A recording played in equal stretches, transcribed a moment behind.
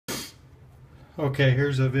Okay,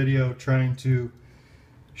 here's a video trying to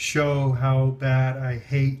show how bad I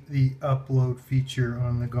hate the upload feature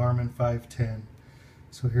on the Garmin 510.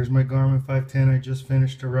 So here's my Garmin 510. I just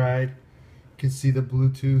finished a ride. You can see the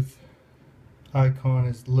Bluetooth icon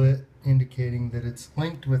is lit, indicating that it's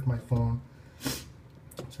linked with my phone.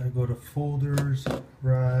 So I go to folders,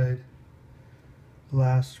 ride,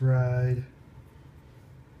 last ride,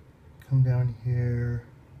 come down here,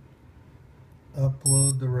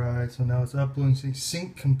 upload the ride. So now it's uploading, so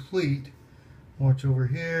sync complete. Watch over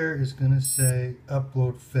here is going to say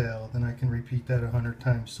upload failed, and I can repeat that 100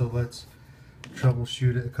 times. So let's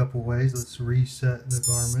troubleshoot it a couple ways. Let's reset the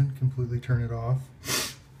Garmin, completely turn it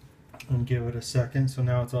off, and give it a second. So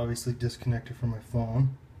now it's obviously disconnected from my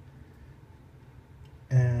phone.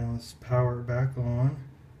 And let's power it back on.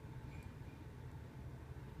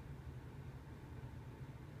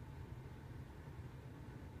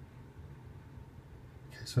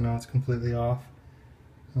 Okay, so now it's completely off.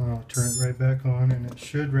 I'll turn it right back on, and it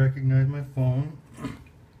should recognize my phone.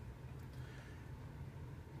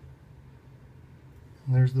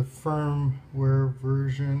 And there's the firmware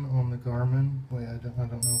version on the Garmin. Wait, I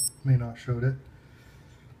don't know, may not showed it.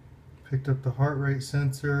 Picked up the heart rate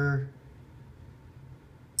sensor,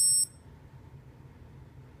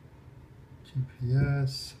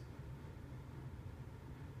 GPS.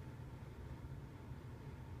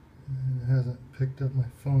 And it hasn't picked up my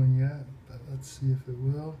phone yet, but let's see if it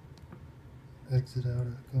will. Exit out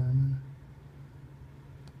of Garmin.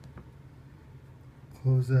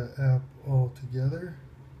 Close that app altogether.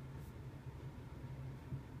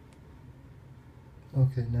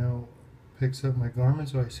 Okay, now picks up my Garmin,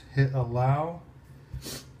 so I hit allow.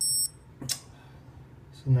 So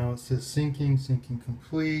now it says syncing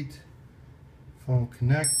complete, phone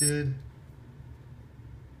connected.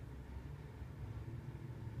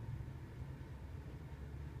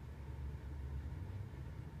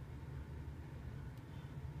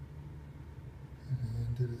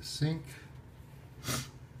 And did it sync?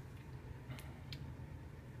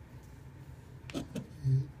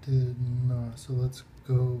 It did not. So let's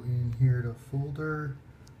go in here to folder,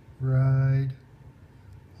 ride,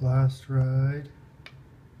 last ride,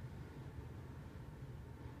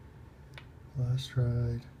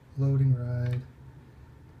 loading ride,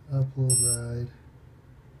 upload ride,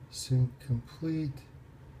 sync complete,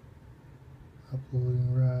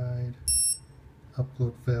 uploading ride,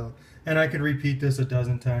 upload failed. And I could repeat this a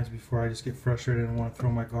dozen times before I just get frustrated and want to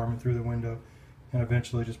throw my Garmin through the window and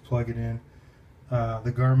eventually just plug it in.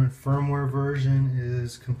 The Garmin firmware version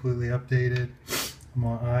is completely updated. I'm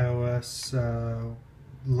on iOS,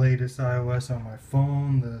 latest iOS on my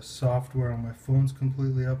phone. The software on my phone's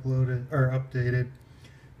completely updated.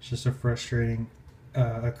 It's just a frustrating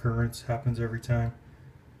occurrence. Happens every time.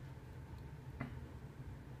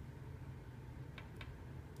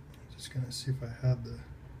 Just gonna see if I had the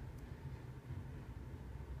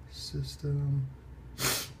system.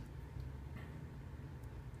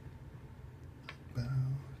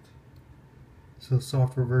 So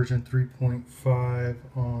software version 3.5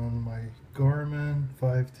 on my Garmin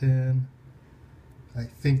 510. I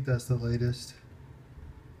think that's the latest.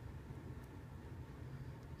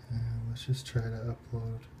 And let's just try to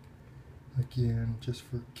upload again, just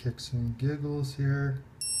for kicks and giggles here.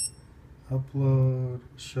 Upload,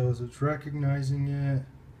 shows it's recognizing it,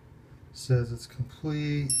 says it's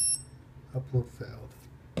complete, upload failed.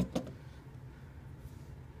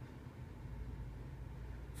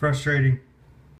 Frustrating.